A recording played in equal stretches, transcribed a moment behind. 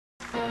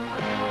This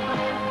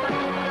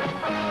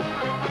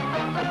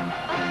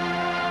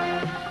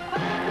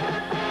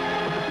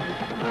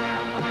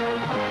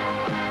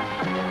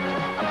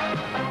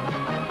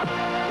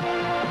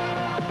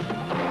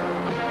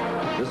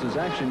is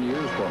Action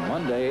News for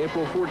Monday,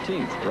 April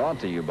 14th, brought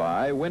to you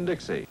by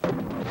Winn-Dixie.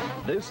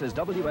 This is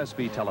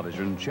WSB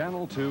Television,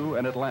 Channel 2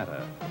 in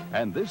Atlanta.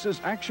 And this is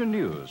Action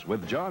News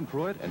with John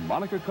Pruitt and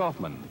Monica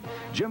Kaufman,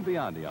 Jim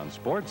Biondi on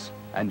sports,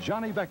 and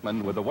Johnny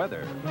Beckman with the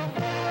weather.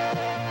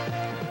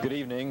 Good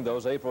evening.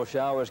 Those April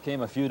showers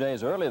came a few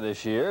days early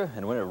this year,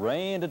 and when it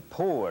rained, it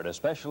poured,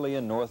 especially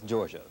in North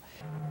Georgia.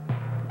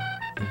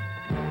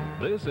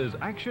 This is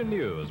Action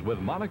News with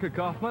Monica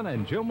Kaufman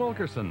and Jim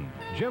Wilkerson,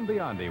 Jim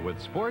Biondi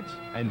with sports,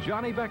 and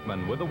Johnny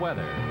Beckman with the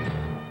weather.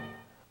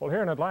 Well,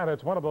 here in Atlanta,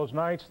 it's one of those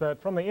nights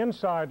that from the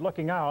inside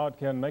looking out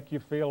can make you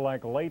feel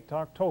like late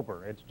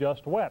October. It's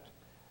just wet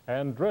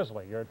and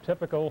drizzly, your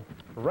typical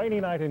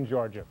rainy night in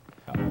Georgia.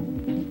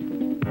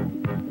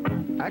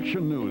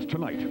 Action News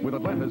tonight with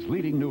Atlanta's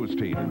leading news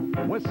team.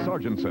 Wes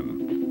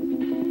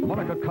Sargentson,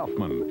 Monica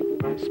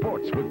Kaufman,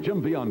 sports with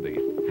Jim Biondi,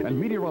 and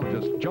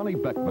meteorologist Johnny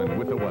Beckman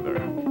with the weather.